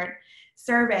American art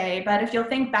survey. But if you'll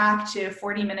think back to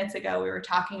 40 minutes ago, we were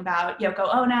talking about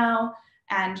Yoko Ono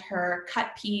and her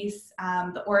cut piece,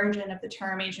 the origin of the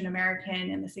term Asian American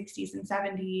in the 60s and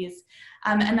 70s,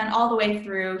 and then all the way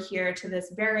through here to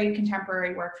this very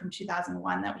contemporary work from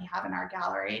 2001 that we have in our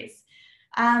galleries.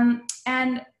 And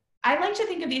I like to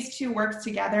think of these two works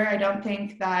together. I don't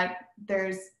think that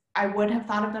I would have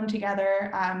thought of them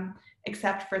together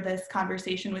except for this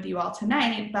conversation with you all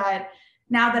tonight. But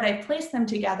now that I've placed them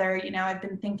together, you know, I've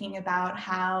been thinking about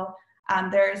how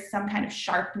there's some kind of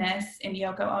sharpness in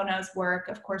Yoko Ono's work,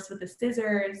 of course, with the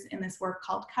scissors in this work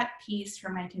called Cut Piece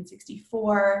from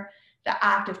 1964, the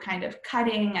act of kind of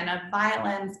cutting and of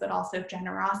violence, but also of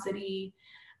generosity,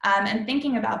 and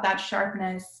thinking about that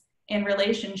sharpness in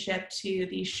relationship to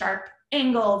these sharp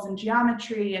angles and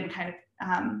geometry and kind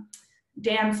of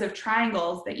dance of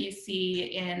triangles that you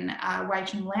see in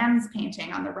Wai-Ching Lam's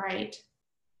painting on the right.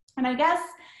 And I guess,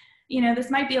 you know,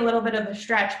 this might be a little bit of a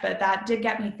stretch, but that did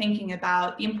get me thinking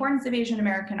about the importance of Asian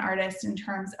American artists in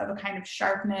terms of a kind of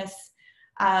sharpness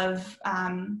of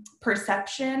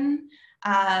perception.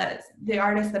 The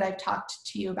artists that I've talked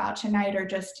to you about tonight are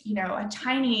just, you know, a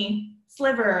tiny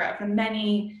sliver of the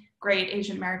many great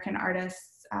Asian American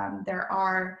artists there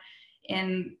are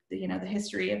in the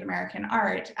history of American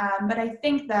art. But I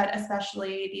think that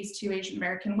especially these two Asian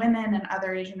American women and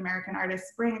other Asian American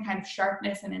artists bring a kind of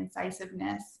sharpness and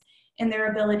incisiveness in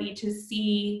their ability to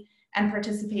see and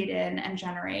participate in and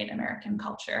generate American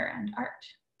culture and art.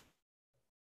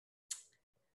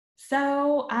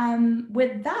 So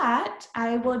with that,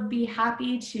 I would be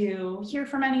happy to hear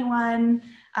from anyone.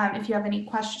 If you have any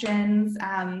questions,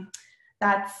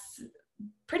 that's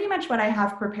pretty much what I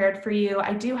have prepared for you.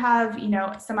 I do have, you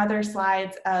know, some other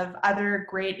slides of other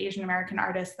great Asian American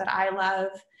artists that I love.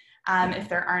 If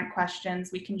there aren't questions,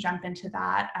 we can jump into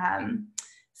that.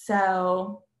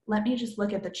 So let me just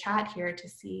look at the chat here to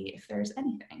see if there's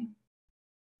anything.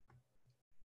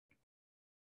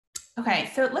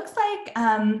 Okay, so it looks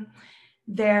like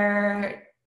there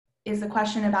is a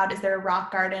question about, is there a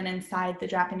rock garden inside the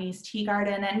Japanese tea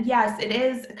garden? And yes, it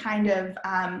is a kind of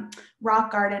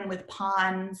rock garden with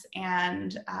ponds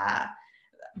and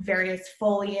various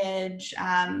foliage.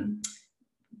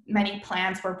 Many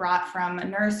plants were brought from a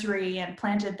nursery and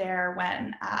planted there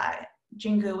when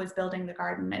Jingu was building the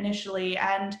garden initially.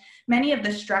 And many of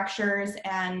the structures,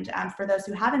 and for those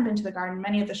who haven't been to the garden,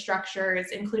 many of the structures,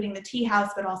 including the tea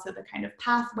house, but also the kind of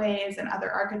pathways and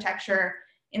other architecture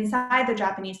inside the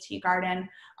Japanese tea garden,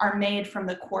 are made from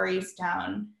the quarry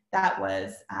stone that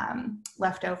was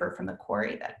left over from the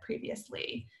quarry that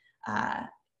previously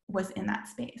was in that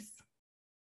space.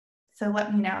 So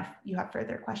let me know if you have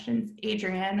further questions,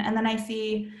 Adrian. And then I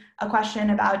see a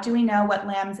question about, do we know what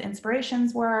Lam's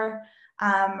inspirations were?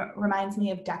 Reminds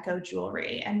me of deco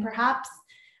jewelry. And perhaps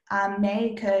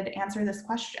May could answer this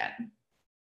question.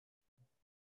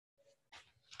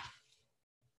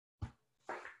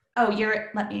 Oh,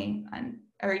 let me,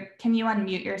 or can you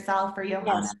unmute yourself, or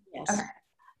Johanna? Yes, yes. Okay.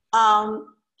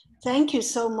 Thank you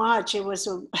so much. It was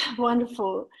a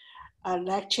wonderful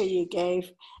lecture you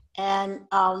gave. And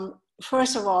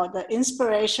first of all, the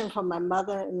inspiration from my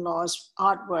mother-in-law's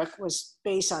artwork was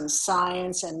based on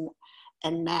science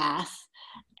and math.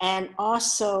 And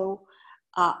also,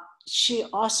 she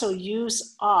also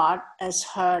used art as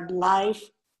her life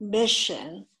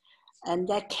mission, and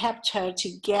that kept her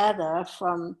together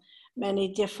from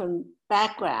many different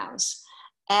backgrounds.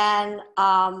 And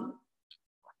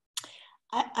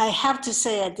I have to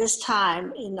say at this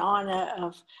time, in honor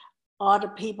of all the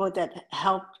people that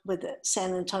helped with the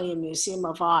San Antonio Museum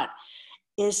of Art,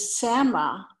 is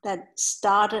SAMA that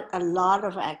started a lot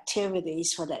of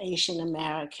activities for the Asian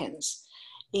Americans,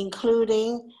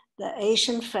 including the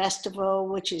Asian Festival,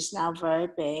 which is now very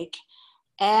big.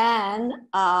 And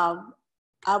I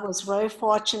was very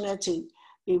fortunate to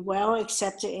be well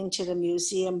accepted into the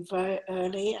museum very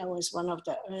early. I was one of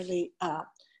the early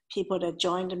people that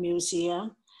joined the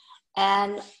museum.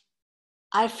 And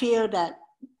I feel that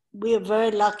we are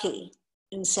very lucky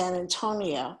in San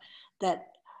Antonio that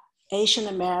Asian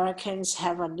Americans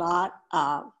have a lot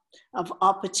of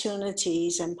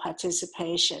opportunities and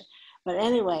participation. But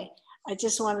anyway, I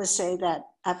just want to say that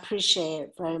I appreciate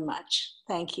it very much.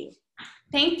 Thank you.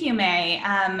 Thank you, May.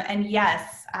 And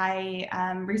yes, I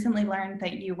recently learned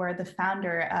that you were the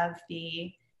founder of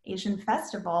the Asian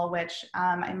Festival, which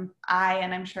I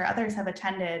and I'm sure others have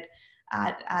attended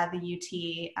at the UT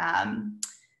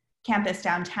campus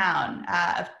downtown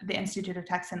of the Institute of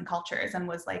Texts and Cultures, and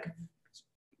was like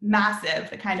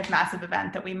massive, the kind of massive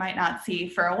event that we might not see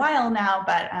for a while now,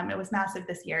 but it was massive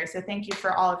this year. So thank you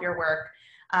for all of your work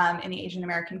in the Asian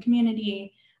American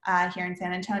community here in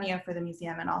San Antonio for the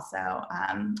museum, and also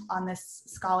on this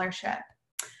scholarship.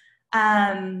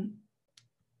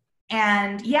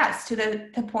 And yes, to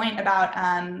the point about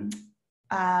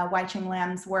Wai-Ching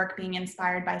Lam's work being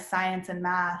inspired by science and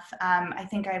math, I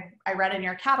think I read in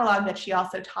your catalog that she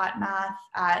also taught math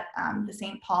at the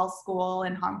St. Paul's School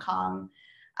in Hong Kong,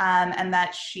 and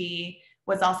that she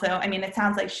was also, I mean, it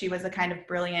sounds like she was a kind of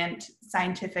brilliant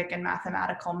scientific and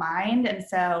mathematical mind. And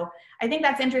so I think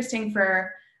that's interesting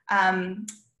for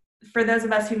those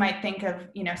of us who might think of,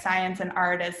 you know, science and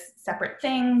art as separate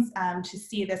things, to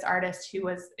see this artist who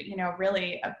was, you know,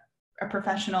 really a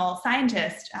professional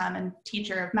scientist and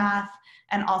teacher of math,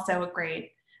 and also a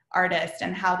great artist,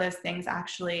 and how those things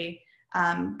actually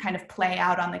kind of play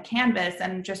out on the canvas.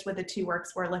 And just with the two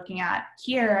works we're looking at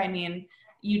here, I mean,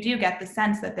 you do get the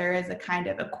sense that there is a kind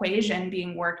of equation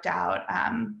being worked out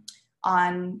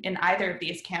in either of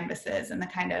these canvases, and the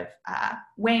kind of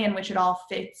way in which it all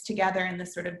fits together in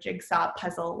this sort of jigsaw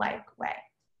puzzle-like way.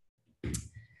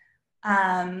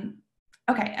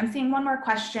 Okay, I'm seeing one more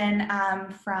question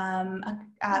from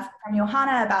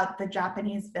Johanna about the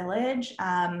Japanese village,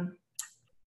 and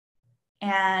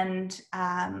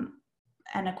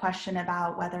a question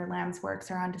about whether Lam's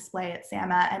works are on display at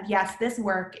SAMA. And yes, this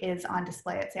work is on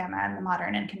display at SAMA in the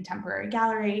Modern and Contemporary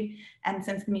Gallery. And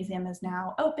since the museum is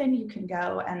now open, you can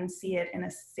go and see it in a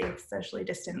safe, socially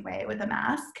distant way with a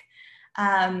mask.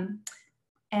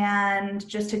 And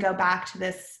just to go back to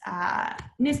this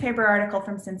newspaper article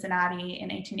from Cincinnati in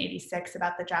 1886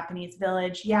 about the Japanese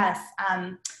village, yes,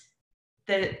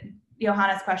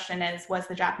 Johanna's question is, was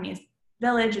the Japanese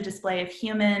village a display of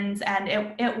humans? And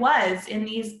it was. In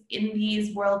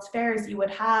these World's Fairs, you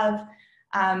would have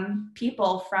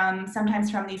people sometimes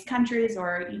from these countries,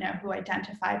 or, you know, who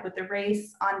identified with the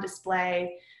race on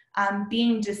display,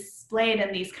 being displayed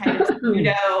in these kind of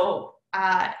pseudo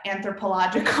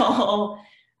anthropological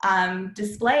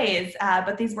displays,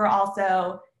 but these were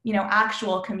also, you know,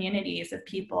 actual communities of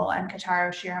people, and Kotaro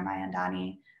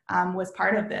Shiramayandani was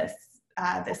part of this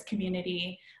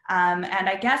community. And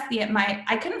I guess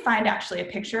I couldn't find actually a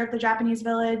picture of the Japanese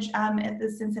village at the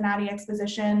Cincinnati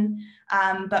exposition,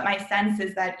 but my sense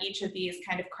is that each of these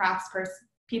kind of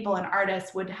people and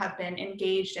artists would have been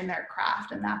engaged in their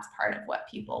craft, and that's part of what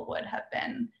people would have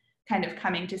been kind of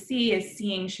coming to see, is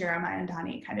seeing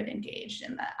Shiramayandani kind of engaged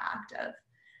in the act of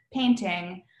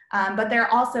painting. But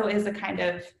there also is a kind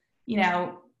of, you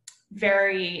know,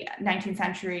 very 19th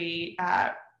century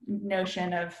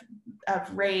notion of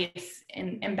race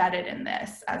embedded in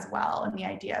this as well. And the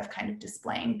idea of kind of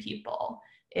displaying people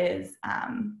is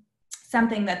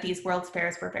something that these World's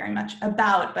Fairs were very much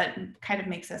about, but kind of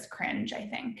makes us cringe, I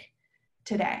think,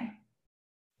 today.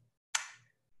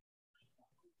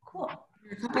 Cool.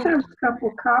 I have a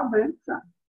couple comments.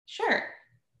 Sure.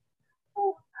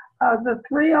 The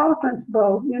three elephants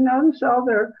bow, you notice all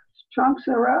their trunks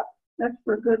are up? That's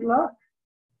for good luck.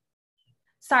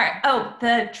 Sorry. Oh,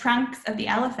 the trunks of the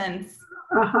elephants.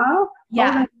 Uh-huh.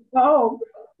 Yeah. Oh,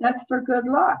 that's for good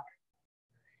luck.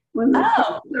 When the Oh,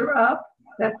 trunks are up,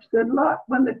 that's good luck.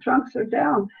 When the trunks are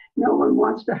down, no one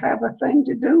wants to have a thing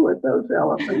to do with those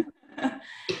elephants.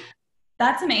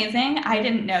 that's amazing. I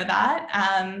didn't know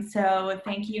that. So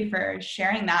thank you for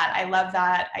sharing that. I love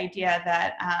that idea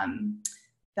that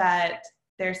that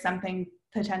there's something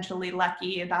potentially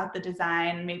lucky about the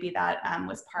design. Maybe that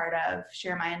was part of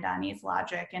Shir Mayandani's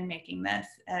logic in making this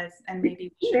as, and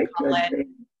maybe we should call it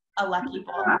a lucky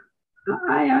bowl.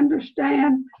 I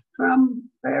understand from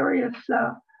various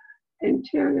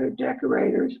interior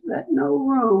decorators that no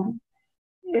room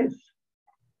is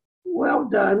well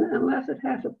done unless it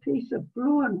has a piece of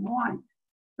blue and white,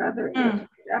 whether it's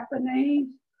Japanese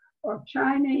or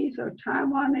Chinese or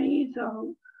Taiwanese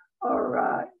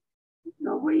or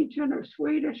Norwegian or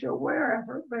Swedish or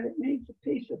wherever, but it needs a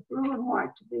piece of blue and white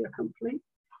to be a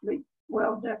completely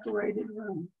well-decorated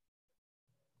room.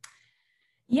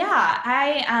 Yeah,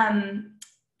 I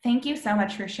thank you so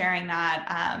much for sharing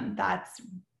that. That's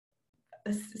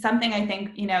something I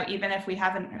think, even if we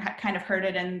haven't kind of heard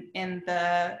it in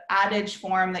the adage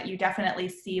form, that you definitely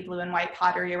see blue and white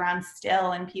pottery around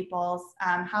still in people's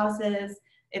houses.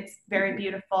 It's very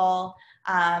beautiful.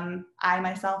 I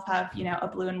myself have, a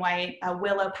blue and white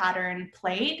willow pattern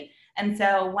plate. And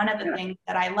so one of the things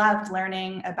that I loved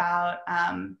learning about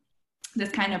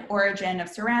this kind of origin of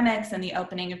ceramics and the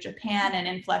opening of Japan and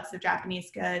influx of Japanese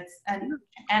goods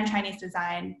and Chinese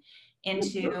design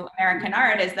into American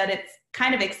art is that it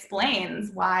kind of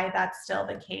explains why that's still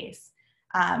the case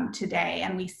today.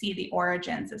 And we see the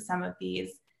origins of some of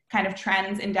these kind of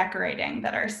trends in decorating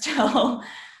that are still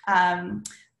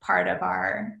part of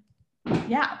our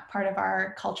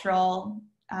cultural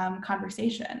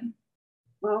conversation.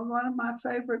 Well, one of my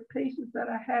favorite pieces that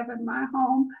I have in my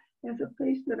home is a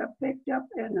piece that I picked up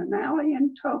in an alley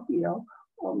in Tokyo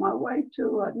on my way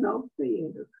to a No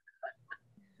Theater.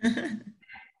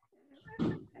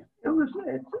 It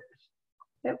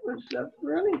was a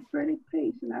really pretty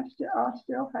piece, and I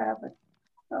still have it.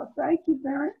 So thank you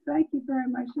very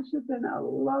much. This has been a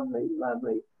lovely,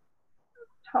 lovely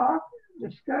talk,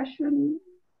 discussion,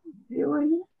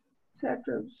 viewing,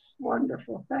 etc.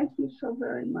 Wonderful. Thank you so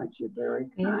very much. You're very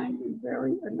kind and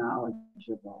very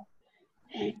knowledgeable.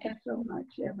 Thank you so much,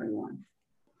 everyone.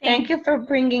 Thank you for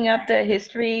bringing up the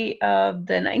history of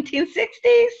the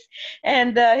 1960s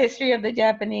and the history of the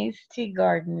Japanese tea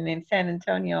garden in San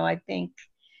Antonio. I think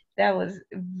that was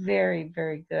very,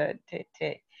 very good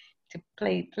to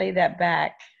play that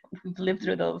back. We've lived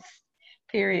through those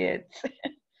periods.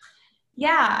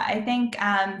 Yeah, I think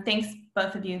thanks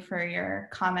both of you for your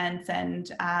comments,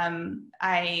 and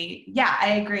I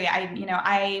agree.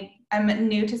 I'm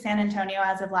new to San Antonio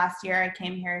as of last year. I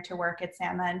came here to work at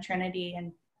SAMA and Trinity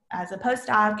and as a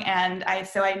postdoc, and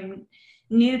I'm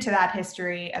new to that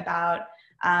history about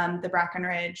the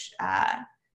Breckenridge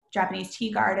Japanese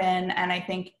tea garden, and I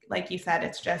think, like you said,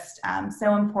 it's just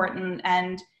so important.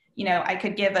 And I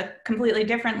could give a completely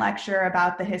different lecture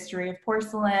about the history of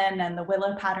porcelain and the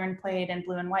willow pattern plate and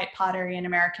blue and white pottery in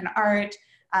American art.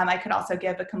 I could also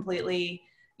give a completely,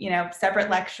 separate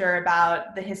lecture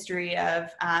about the history of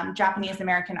Japanese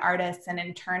American artists and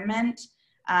internment.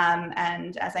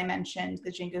 And as I mentioned,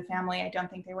 the Jingu family, I don't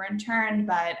think they were interned,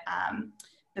 but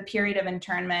the period of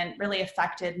internment really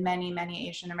affected many, many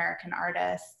Asian American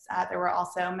artists. There were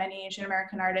also many Asian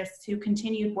American artists who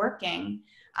continued working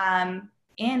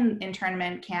in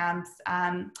internment camps.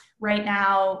 Right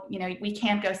now, we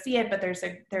can't go see it, but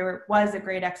there was a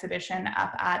great exhibition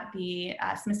up at the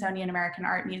Smithsonian American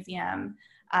Art Museum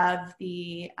of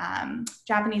the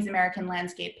Japanese American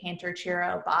landscape painter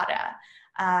Chiro Bada.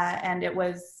 And it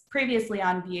was previously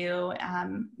on view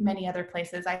many other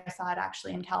places. I saw it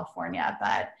actually in California,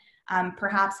 but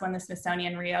perhaps when the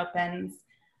Smithsonian reopens,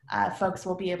 folks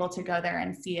will be able to go there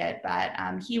and see it. But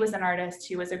he was an artist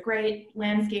who was a great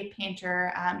landscape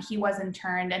painter. He was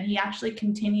interned, and he actually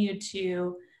continued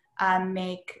to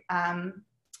make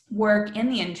work in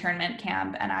the internment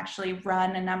camp and actually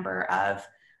run a number of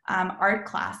art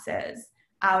classes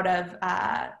out of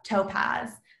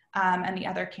Topaz and the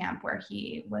other camp where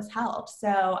he was held.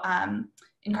 So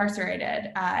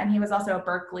incarcerated. And he was also a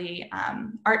Berkeley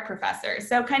art professor.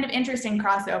 So kind of interesting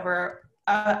crossover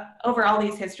over all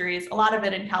these histories, a lot of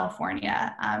it in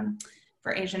California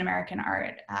for Asian American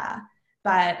art,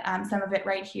 but some of it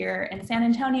right here in San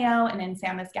Antonio and in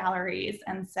SAMA's galleries.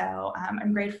 And so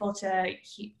I'm grateful to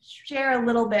share a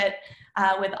little bit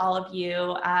with all of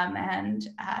you, and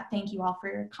thank you all for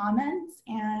your comments.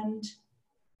 And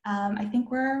I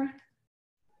think we're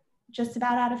just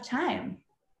about out of time.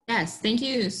 Yes, thank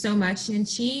you so much,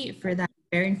 Yinshi, for that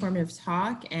very informative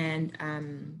talk, and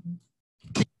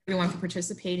everyone for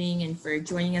participating and for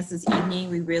joining us this evening.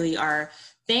 We really are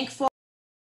thankful.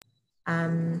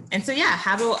 And so, yeah,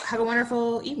 have a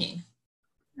wonderful evening.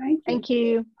 Thank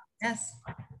you. Yes.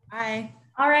 Bye.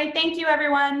 All right. Thank you,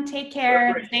 everyone. Take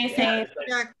care. Stay safe.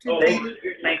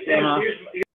 Thanks, Emma.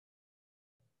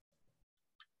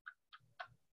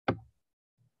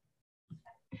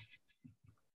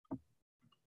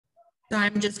 So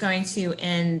I'm just going to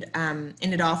end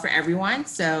it all for everyone.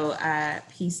 So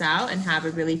peace out and have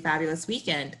a really fabulous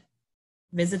weekend.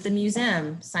 Visit the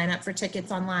museum, sign up for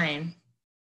tickets online.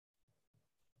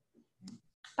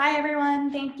 Bye,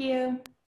 everyone. Thank you.